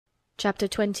Chapter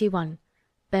 21.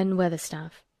 Ben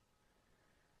Weatherstaff.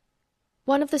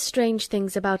 One of the strange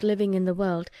things about living in the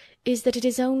world is that it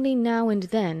is only now and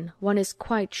then one is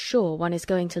quite sure one is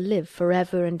going to live for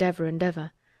ever and ever and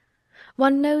ever.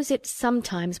 One knows it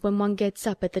sometimes when one gets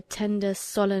up at the tender,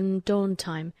 solemn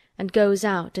dawn-time and goes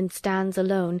out and stands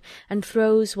alone and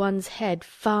throws one's head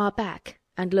far back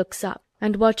and looks up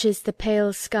and watches the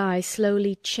pale sky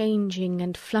slowly changing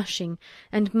and flushing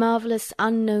and marvellous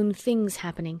unknown things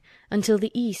happening until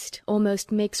the east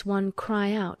almost makes one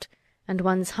cry out and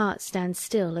one's heart stands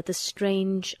still at the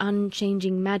strange,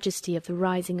 unchanging majesty of the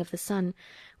rising of the sun,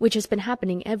 which has been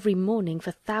happening every morning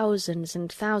for thousands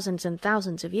and thousands and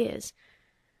thousands of years.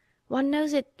 One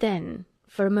knows it then,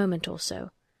 for a moment or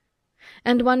so.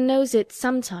 And one knows it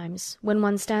sometimes when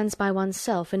one stands by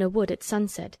oneself in a wood at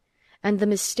sunset, and the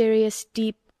mysterious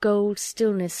deep gold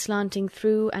stillness slanting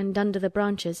through and under the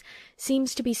branches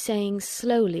seems to be saying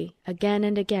slowly, again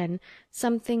and again,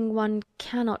 something one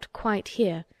cannot quite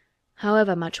hear,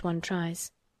 however much one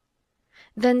tries.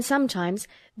 Then sometimes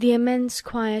the immense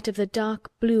quiet of the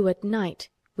dark blue at night,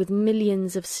 with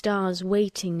millions of stars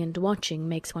waiting and watching,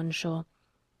 makes one sure.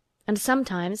 And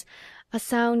sometimes a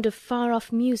sound of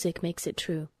far-off music makes it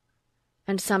true.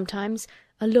 And sometimes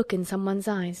a look in someone's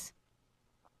eyes.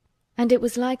 And it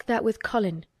was like that with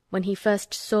Colin when he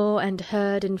first saw and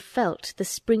heard and felt the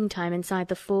springtime inside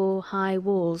the 4 high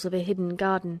walls of a hidden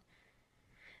garden.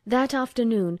 That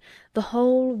afternoon the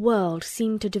whole world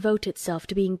seemed to devote itself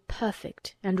to being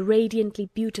perfect and radiantly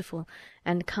beautiful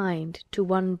and kind to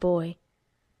one boy.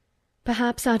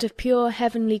 Perhaps out of pure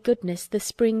heavenly goodness the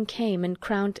spring came and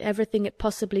crowned everything it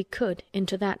possibly could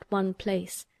into that one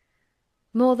place.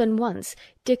 More than once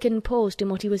Dickon paused in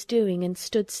what he was doing and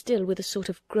stood still with a sort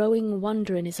of growing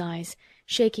wonder in his eyes,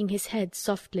 shaking his head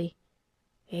softly.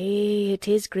 "It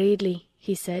is gradely,"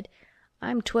 he said.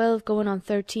 "I'm 12 going on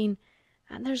 13,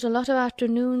 and there's a lot of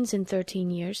afternoons in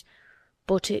 13 years,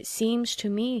 but it seems to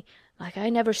me like I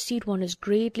never seed one as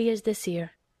gradely as this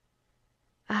here."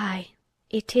 "Aye,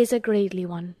 it is a gradely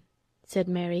one," said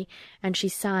Mary, and she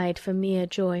sighed for mere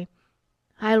joy.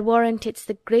 "I'll warrant it's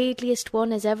the gradeliest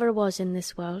one as ever was in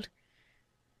this world."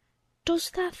 "Does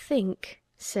tha think,"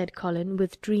 said Colin,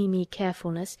 with dreamy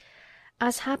carefulness,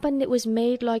 "as happen it was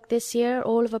made like this here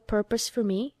all of a purpose for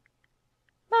me?"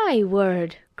 "My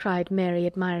word!" cried Mary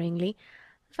admiringly.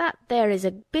 "That there is a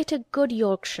bit o' good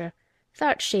Yorkshire.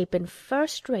 Tha'rt shapen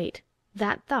first rate,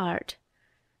 that tha'rt."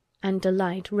 And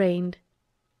delight reigned.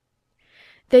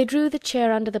 They drew the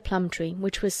chair under the plum-tree,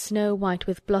 which was snow-white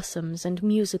with blossoms and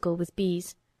musical with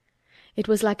bees. It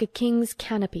was like a king's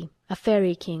canopy, a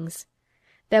fairy king's.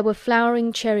 There were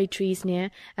flowering cherry-trees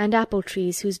near, and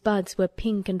apple-trees whose buds were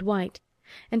pink and white,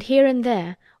 and here and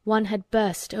there one had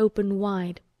burst open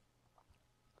wide.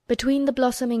 Between the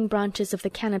blossoming branches of the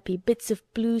canopy bits of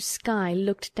blue sky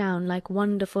looked down like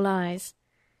wonderful eyes.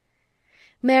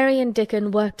 Mary and Dickon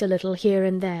worked a little here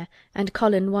and there, and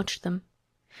Colin watched them.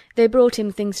 They brought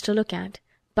him things to look at,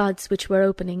 buds which were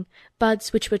opening,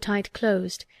 buds which were tight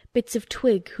closed, bits of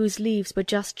twig whose leaves were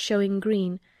just showing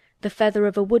green, the feather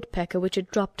of a woodpecker which had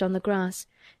dropped on the grass,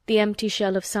 the empty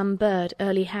shell of some bird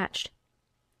early hatched.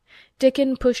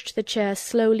 Dickon pushed the chair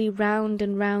slowly round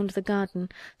and round the garden,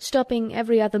 stopping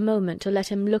every other moment to let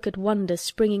him look at wonders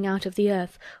springing out of the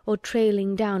earth or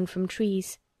trailing down from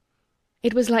trees.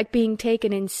 It was like being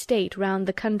taken in state round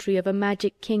the country of a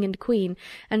magic king and queen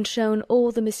and shown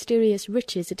all the mysterious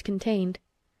riches it contained.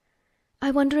 "I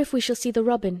wonder if we shall see the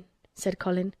robin," said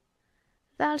Colin.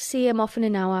 "Tha'll see him often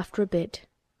enow after a bit,"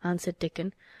 answered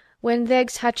Dickon. "When th'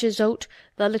 eggs hatches out,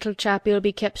 the little chappie'll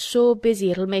be kept so busy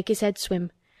it'll make his head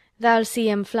swim. Tha'll see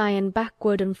him flyin'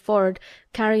 backward and for'ard,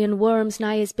 carryin' worms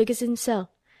nigh as big as himsel',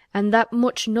 and that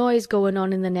much noise goin'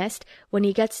 on in the nest when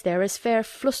he gets there as fair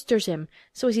flusters him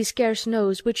so as he scarce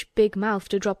knows which big mouth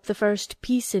to drop the first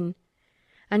piece in,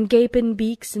 and gapin'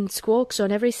 beaks and squawks on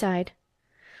every side.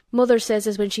 Mother says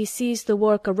as when she sees the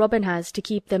work a robin has to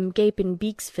keep them gapin'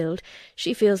 beaks filled,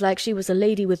 she feels like she was a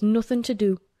lady with nothin' to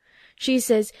do. She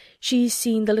says she's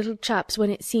seen the little chaps when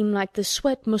it seemed like the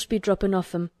sweat must be droppin'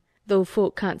 off 'em, though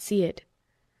folk can't see it."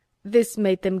 This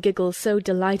made them giggle so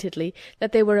delightedly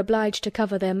that they were obliged to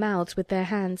cover their mouths with their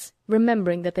hands,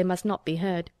 remembering that they must not be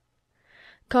heard.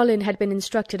 Colin had been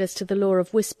instructed as to the law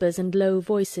of whispers and low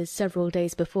voices several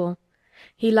days before.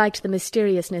 He liked the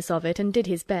mysteriousness of it and did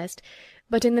his best,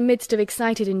 but in the midst of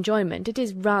excited enjoyment it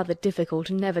is rather difficult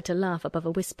never to laugh above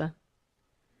a whisper.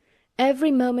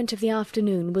 Every moment of the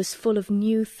afternoon was full of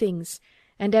new things,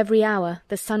 and every hour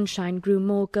the sunshine grew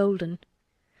more golden.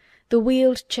 The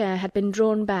wheeled chair had been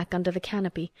drawn back under the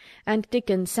canopy, and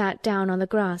Dickon sat down on the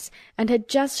grass and had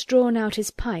just drawn out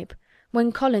his pipe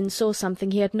when Colin saw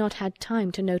something he had not had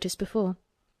time to notice before.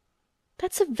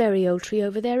 "That's a very old tree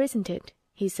over there, isn't it?"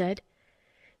 he said.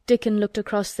 Dickon looked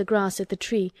across the grass at the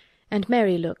tree, and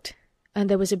Mary looked, and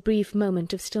there was a brief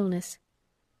moment of stillness.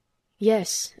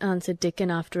 "Yes," answered Dickon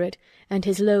after it, and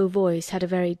his low voice had a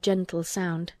very gentle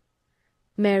sound.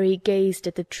 Mary gazed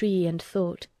at the tree and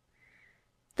thought.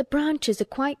 "The branches are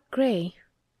quite grey,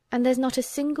 and there's not a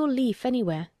single leaf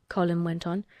anywhere," Colin went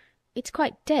on. "It's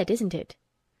quite dead, isn't it?"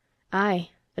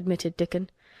 "Aye," admitted Dickon,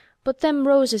 "but them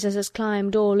roses as has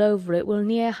climbed all over it will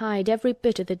near hide every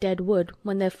bit o' the dead wood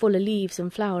when they're full o' leaves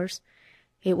and flowers.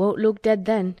 It won't look dead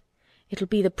then. It'll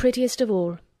be the prettiest of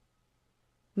all."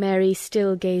 Mary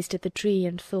still gazed at the tree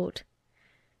and thought.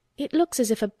 "It looks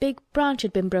as if a big branch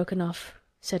had been broken off,"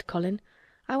 said Colin.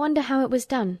 "I wonder how it was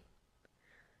done."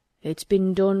 "It's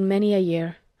been done many a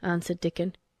year," answered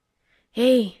Dickon.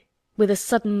 "Eh!" with a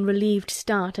sudden relieved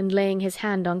start and laying his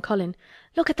hand on Colin.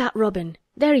 "Look at that robin!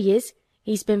 There he is!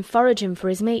 He's been foraging for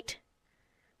his mate."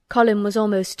 Colin was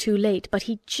almost too late, but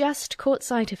he just caught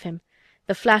sight of him,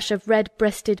 the flash of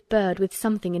red-breasted bird with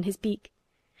something in his beak.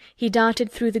 He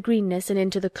darted through the greenness and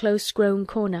into the close-grown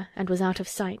corner and was out of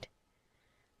sight.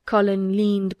 Colin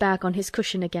leaned back on his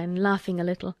cushion again, laughing a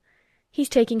little. "He's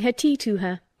taking her tea to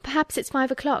her. Perhaps it's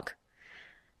 5 o'clock.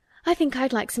 I think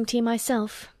I'd like some tea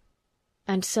myself."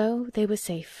 And so they were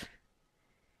safe.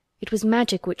 "It was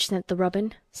magic which sent the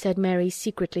robin," said Mary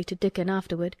secretly to Dickon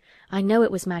afterward. "I know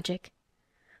it was magic."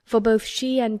 For both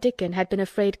she and Dickon had been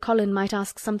afraid Colin might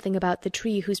ask something about the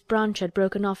tree whose branch had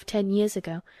broken off 10 years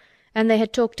ago, and they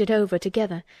had talked it over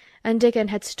together, and Dickon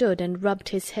had stood and rubbed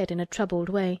his head in a troubled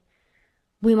way.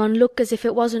 "We mun look as if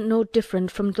it wasn't no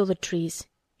different from t'other trees,"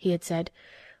 he had said.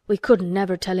 "We couldn't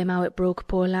never tell him how it broke,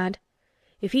 poor lad.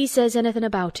 If he says anything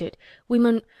about it, we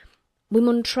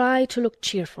mun try to look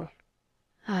cheerful."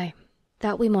 "Aye,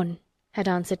 that we mun," had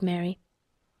answered Mary.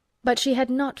 But she had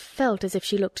not felt as if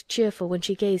she looked cheerful when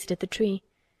she gazed at the tree.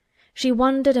 She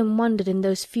wondered and wondered in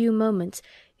those few moments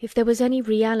if there was any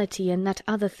reality in that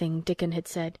other thing Dickon had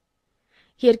said.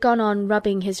 He had gone on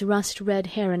rubbing his rust-red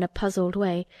hair in a puzzled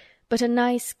way, but a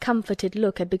nice, comforted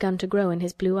look had begun to grow in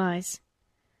his blue eyes.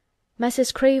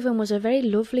 "Mrs. Craven was a very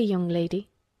lovely young lady,"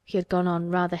 he had gone on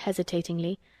rather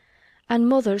hesitatingly, "and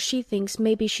mother she thinks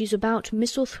maybe she's about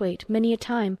Misselthwaite many a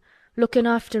time, looking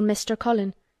after Mr.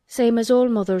 Colin, same as all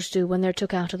mothers do when they're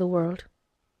took out of the world.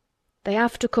 They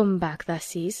have to come back, tha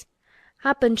sees.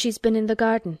 Happen she's been in the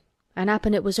garden, and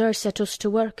happen it was her set us to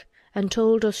work and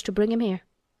told us to bring him here."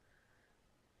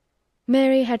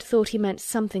 Mary had thought he meant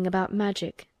something about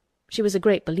magic. She was a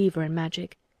great believer in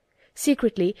magic.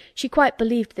 Secretly she quite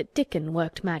believed that Dickon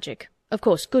worked magic, of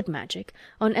course good magic,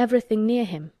 on everything near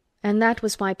him, and that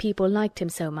was why people liked him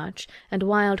so much and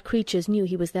wild creatures knew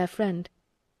he was their friend.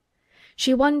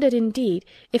 She wondered, indeed,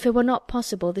 if it were not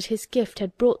possible that his gift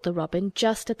had brought the robin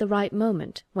just at the right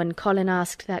moment when Colin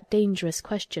asked that dangerous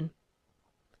question.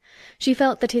 She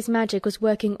felt that his magic was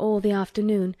working all the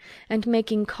afternoon and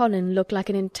making Colin look like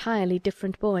an entirely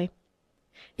different boy.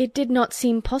 It did not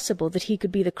seem possible that he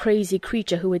could be the crazy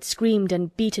creature who had screamed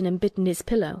and beaten and bitten his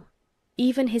pillow.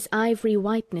 Even his ivory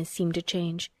whiteness seemed to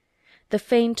change. The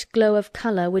faint glow of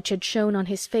colour which had shone on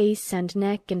his face and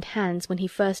neck and hands when he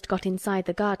first got inside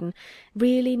the garden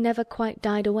really never quite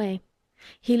died away.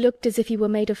 He looked as if he were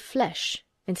made of flesh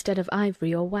instead of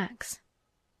ivory or wax.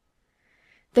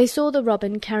 They saw the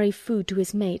robin carry food to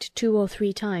his mate 2 or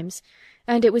 3 times,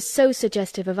 and it was so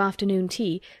suggestive of afternoon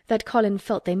tea that Colin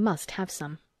felt they must have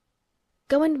some.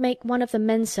 "Go and make one of the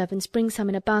men servants bring some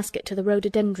in a basket to the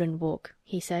rhododendron walk,"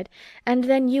 he said, "and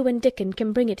then you and Dickon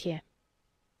can bring it here."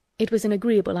 It was an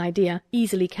agreeable idea,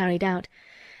 easily carried out,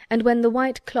 and when the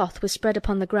white cloth was spread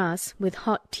upon the grass, with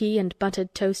hot tea and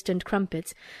buttered toast and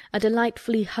crumpets, a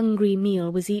delightfully hungry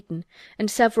meal was eaten, and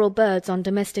several birds on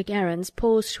domestic errands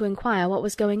paused to inquire what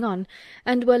was going on,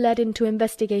 and were led into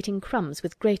investigating crumbs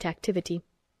with great activity.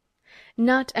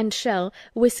 Nut and Shell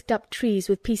whisked up trees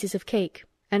with pieces of cake,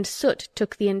 and Soot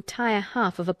took the entire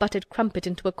half of a buttered crumpet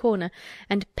into a corner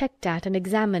and pecked at and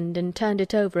examined and turned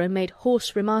it over and made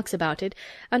hoarse remarks about it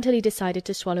until he decided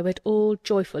to swallow it all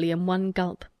joyfully in one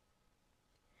gulp.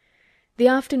 The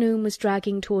afternoon was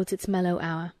dragging towards its mellow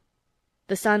hour.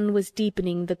 The sun was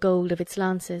deepening the gold of its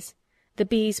lances, the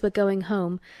bees were going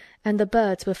home, and the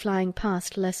birds were flying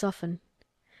past less often.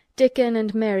 Dickon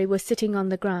and Mary were sitting on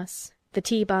the grass, the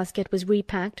tea-basket was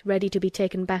repacked, ready to be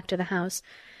taken back to the house,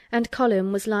 and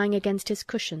Colin was lying against his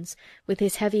cushions, with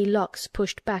his heavy locks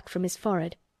pushed back from his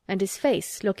forehead, and his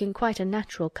face looking quite a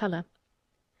natural colour.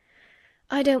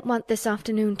 "I don't want this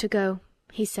afternoon to go,"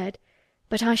 he said,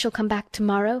 "but I shall come back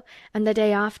tomorrow, and the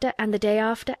day after, and the day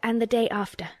after, and the day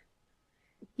after."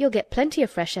 You'll get plenty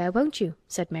of fresh air, won't you?"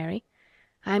 said Mary.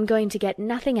 "I'm going to get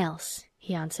nothing else,"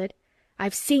 he answered.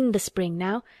 "I've seen the spring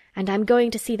now, and I'm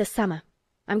going to see the summer.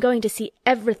 I'm going to see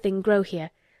everything grow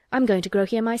here. I'm going to grow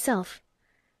here myself."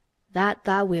 "That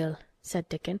tha will," said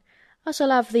Dickon. "I shall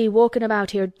have thee walking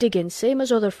about here digging same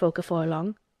as other folk afore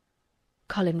long."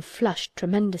 Colin flushed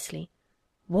tremendously.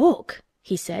 "Walk?"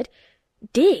 he said.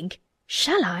 "Dig?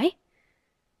 Shall I?"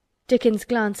 Dickon's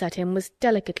glance at him was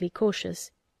delicately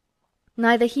cautious.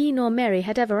 Neither he nor Mary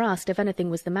had ever asked if anything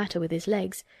was the matter with his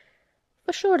legs.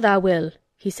 "For sure tha will,"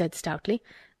 he said stoutly.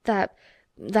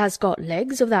 "Tha's got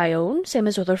legs of thy own, same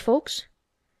as other folks."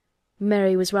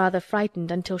 Mary was rather frightened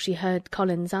until she heard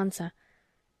Colin's answer.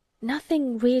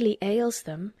 "Nothing really ails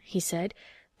them," he said,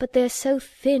 "but they're so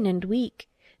thin and weak.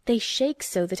 They shake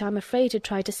so that I'm afraid to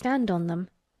try to stand on them."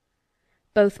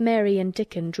 Both Mary and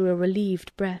Dickon drew a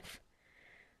relieved breath.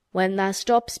 "When tha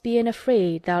stops bein'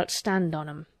 afraid tha'lt stand on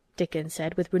 'em," Dickon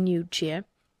said with renewed cheer.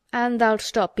 "And tha'lt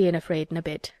stop bein' afraid in a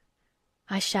bit."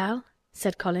 "I shall,"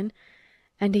 said Colin,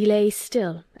 and he lay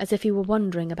still as if he were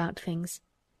wondering about things.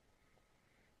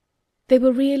 They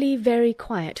were really very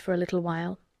quiet for a little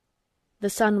while. The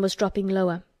sun was dropping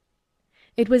lower.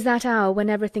 It was that hour when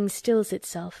everything stills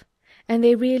itself, and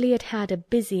they really had had a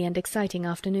busy and exciting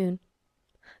afternoon.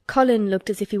 Colin looked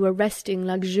as if he were resting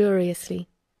luxuriously.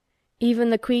 Even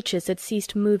the creatures had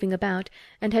ceased moving about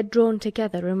and had drawn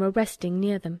together and were resting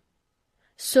near them.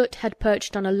 Soot had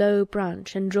perched on a low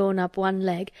branch and drawn up one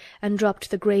leg and dropped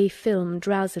the grey film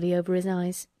drowsily over his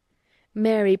eyes.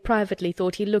 Mary privately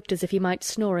thought he looked as if he might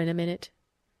snore in a minute.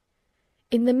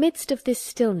 In the midst of this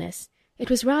stillness it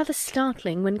was rather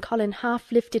startling when Colin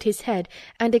half lifted his head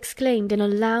and exclaimed in a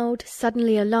loud,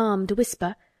 suddenly alarmed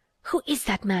whisper, "Who is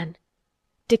that man?"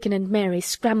 Dickon and Mary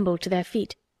scrambled to their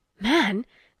feet. "Man?"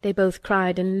 they both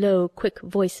cried in low, quick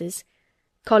voices.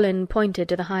 Colin pointed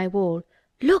to the high wall.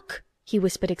 "Look!" he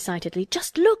whispered excitedly.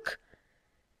 "Just look!"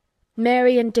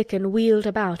 Mary and Dickon wheeled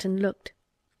about and looked.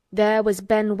 There was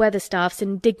Ben Weatherstaff's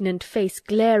indignant face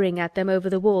glaring at them over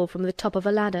the wall from the top of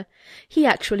a ladder. He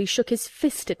actually shook his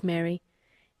fist at Mary.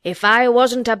 "If I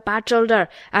wasn't a bachelder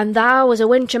and thou was a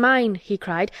wench o' mine," he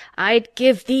cried, "I'd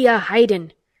give thee a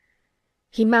hidin'."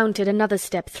 He mounted another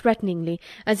step threateningly,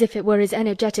 as if it were his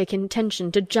energetic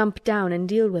intention to jump down and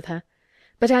deal with her.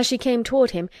 But as she came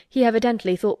toward him he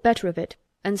evidently thought better of it,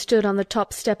 and stood on the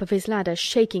top step of his ladder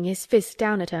shaking his fist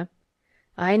down at her.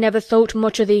 "I never thowt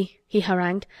much o' thee," he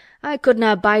harangued. "I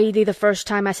couldna abide thee the first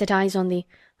time I set eyes on thee.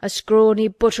 A scrawny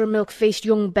buttermilk-faced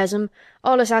young besom,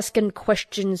 allus askin'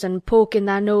 questions and pokin'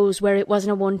 thy nose where it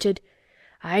wasna wanted.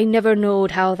 I never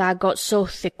knowed how tha got so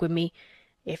thick wi' me.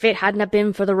 If it hadna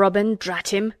been for the robin, drat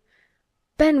him."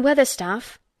 "Ben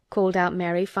Weatherstaff!" called out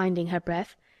Mary, finding her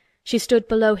breath. She stood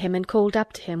below him and called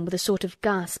up to him with a sort of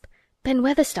gasp. "Ben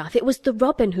Weatherstaff, it was the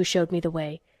robin who showed me the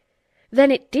way."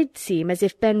 Then it did seem as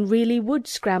if Ben really would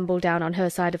scramble down on her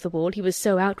side of the wall, he was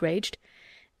so outraged.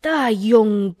 "Tha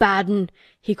young bad un,"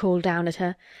 he called down at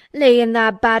her, "layin'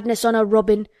 tha badness on a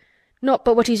robin. Not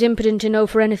but what he's impident enow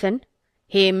for anything.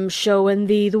 Him showin'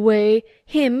 thee the way.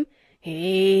 Him!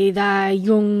 Eh, tha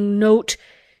young note."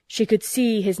 She could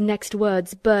see his next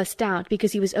words burst out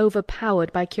because he was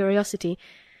overpowered by curiosity.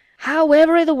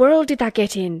 "However i' the world did tha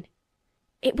get in?"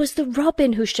 "It was the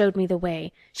robin who showed me the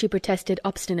way," she protested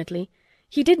obstinately.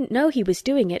 "He didn't know he was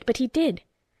doing it, but he did.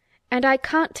 And I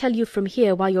can't tell you from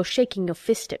here while you're shaking your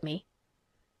fist at me."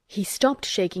 He stopped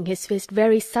shaking his fist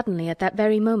very suddenly at that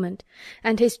very moment,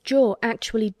 and his jaw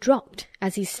actually dropped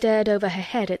as he stared over her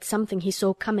head at something he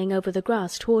saw coming over the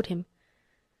grass toward him.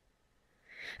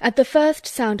 At the first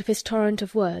sound of his torrent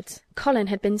of words, Colin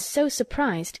had been so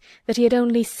surprised that he had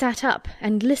only sat up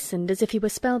and listened as if he were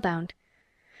spellbound.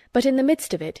 But in the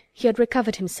midst of it he had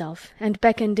recovered himself and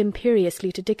beckoned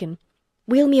imperiously to Dickon.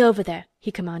 "Wheel me over there,"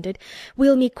 he commanded.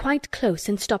 "Wheel me quite close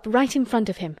and stop right in front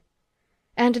of him."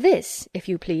 And this, if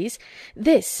you please,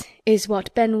 this is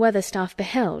what Ben Weatherstaff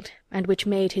beheld and which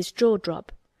made his jaw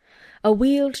drop. A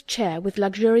wheeled chair with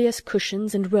luxurious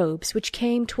cushions and robes which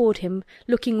came toward him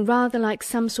looking rather like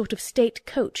some sort of state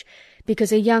coach,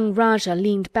 because a young Rajah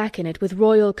leaned back in it with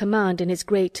royal command in his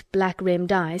great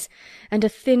black-rimmed eyes, and a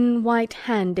thin white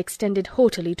hand extended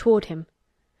haughtily toward him.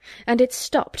 And it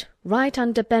stopped right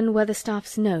under Ben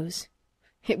Weatherstaff's nose.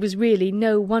 It was really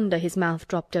no wonder his mouth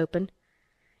dropped open.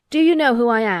 "Do you know who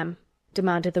I am?"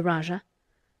 demanded the Rajah.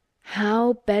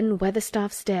 How Ben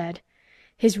Weatherstaff stared!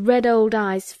 His red old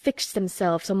eyes fixed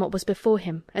themselves on what was before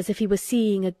him as if he were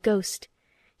seeing a ghost.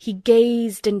 He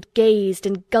gazed and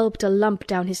gulped a lump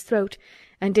down his throat,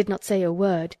 and did not say a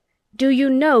word. "Do you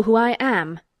know who I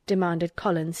am?" demanded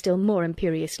Colin still more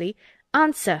imperiously.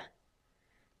 "Answer!"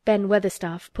 Ben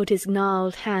Weatherstaff put his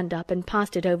gnarled hand up and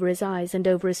passed it over his eyes and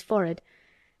over his forehead,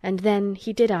 and then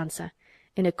he did answer,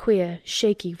 in a queer,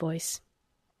 shaky voice.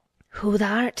 "Who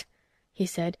tha'rt?" he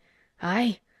said.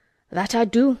 "Aye, that I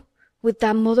do, with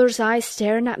thy mother's eyes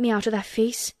staring at me out o' thy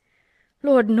face.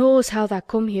 Lord knows how tha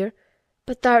come here,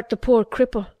 but tha'rt the poor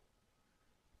cripple."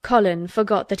 Colin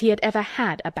forgot that he had ever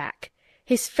had a back.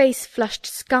 His face flushed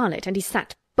scarlet and he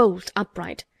sat bolt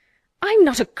upright. "I'm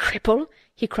not a cripple!"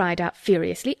 he cried out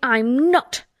furiously. "I'm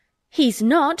not!" "He's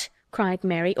not!" cried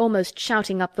Mary, almost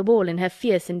shouting up the wall in her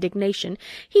fierce indignation.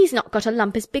 "He's not got a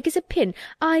lump as big as a pin.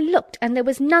 I looked and there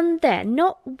was none there,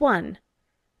 not one."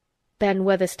 Ben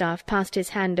Weatherstaff passed his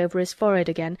hand over his forehead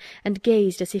again and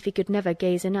gazed as if he could never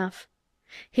gaze enough.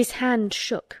 His hand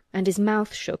shook, and his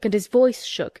mouth shook, and his voice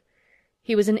shook.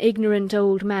 He was an ignorant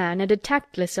old man, and a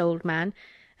tactless old man,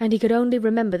 and he could only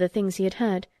remember the things he had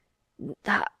heard.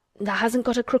 Thou hasn't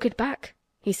got a crooked back,"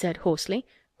 he said hoarsely.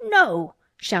 "No!"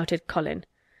 shouted Colin.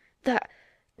 Thou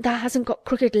hasn't got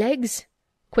crooked legs,"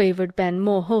 quavered Ben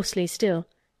more hoarsely still.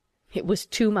 It was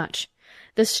too much.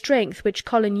 The strength which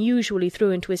Colin usually threw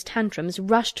into his tantrums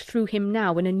rushed through him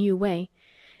now in a new way.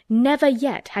 Never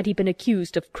yet had he been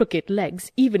accused of crooked legs,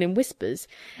 even in whispers,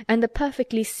 and the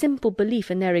perfectly simple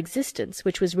belief in their existence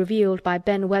which was revealed by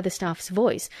Ben Weatherstaff's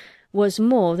voice was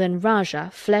more than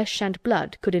Rajah, flesh and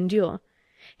blood, could endure.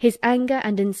 His anger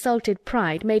and insulted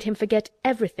pride made him forget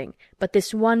everything but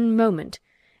this one moment,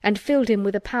 and filled him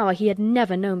with a power he had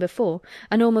never known before,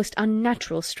 an almost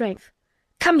unnatural strength.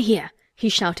 "Come here!" he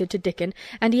shouted to Dickon,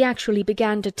 and he actually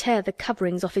began to tear the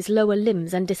coverings off his lower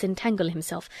limbs and disentangle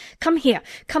himself. Come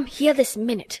here this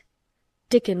minute!"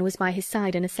 Dickon was by his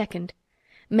side in a second.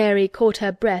 Mary caught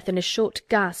her breath in a short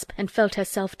gasp and felt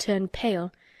herself turn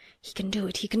pale. "He can do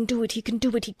it, he can do it, he can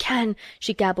do it, he can!"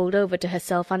 she gabbled over to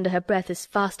herself under her breath as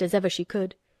fast as ever she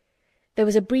could. There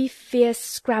was a brief fierce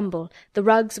scramble, the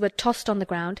rugs were tossed on the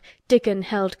ground, Dickon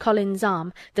held Colin's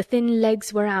arm, the thin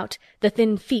legs were out, the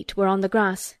thin feet were on the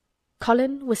grass.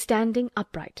 Colin was standing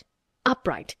upright,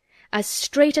 as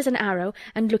straight as an arrow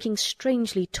and looking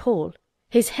strangely tall,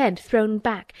 his head thrown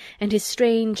back and his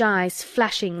strange eyes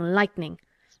flashing lightning.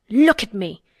 "Look at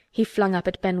me!" he flung up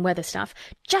at Ben Weatherstaff.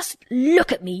 "Just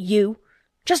look at me, you!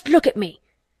 Just look at me!"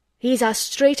 "He's as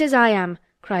straight as I am,"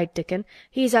 cried Dickon.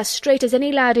 "He's as straight as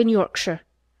any lad in Yorkshire."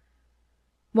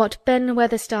 What Ben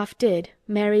Weatherstaff did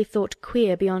Mary thought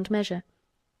queer beyond measure.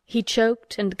 He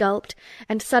choked and gulped,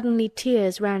 and suddenly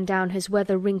tears ran down his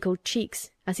weather-wrinkled cheeks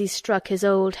as he struck his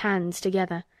old hands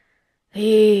together.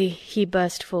 He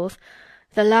burst forth,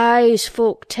 "the lies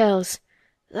folk tells!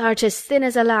 Thou'rt as thin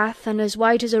as a lath and as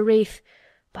white as a wraith,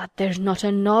 but there's not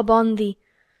a knob on thee.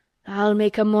 I'll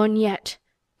make a mon yet.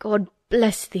 God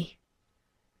bless thee."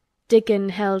 Dickon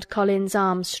held Colin's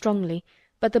arm strongly,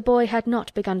 but the boy had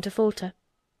not begun to falter.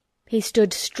 He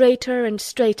stood straighter and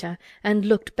straighter and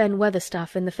looked Ben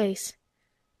Weatherstaff in the face.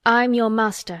 "I'm your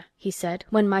master," he said,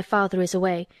 "when my father is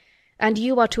away, and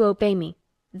you are to obey me.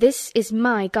 This is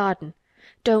my garden.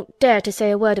 Don't dare to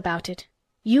say a word about it.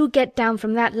 You get down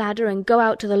from that ladder and go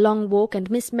out to the Long Walk,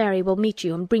 and Miss Mary will meet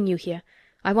you and bring you here.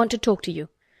 I want to talk to you.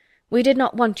 We did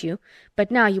not want you,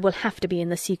 but now you will have to be in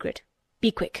the secret. Be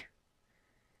quick."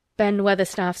 Ben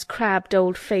Weatherstaff's crabbed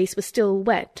old face was still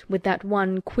wet with that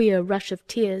one queer rush of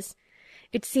tears.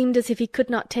 It seemed as if he could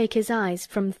not take his eyes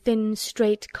from thin,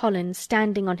 straight Colin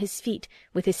standing on his feet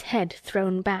with his head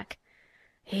thrown back.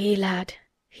 "Eh, lad,"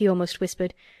 he almost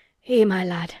whispered. "Eh, my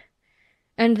lad."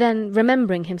 And then,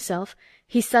 remembering himself,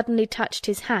 he suddenly touched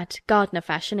his hat, gardener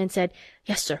fashion, and said,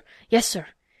 "Yes, sir, yes, sir,"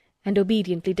 and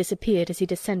obediently disappeared as he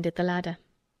descended the ladder.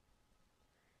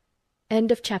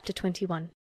 End of chapter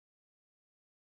 21.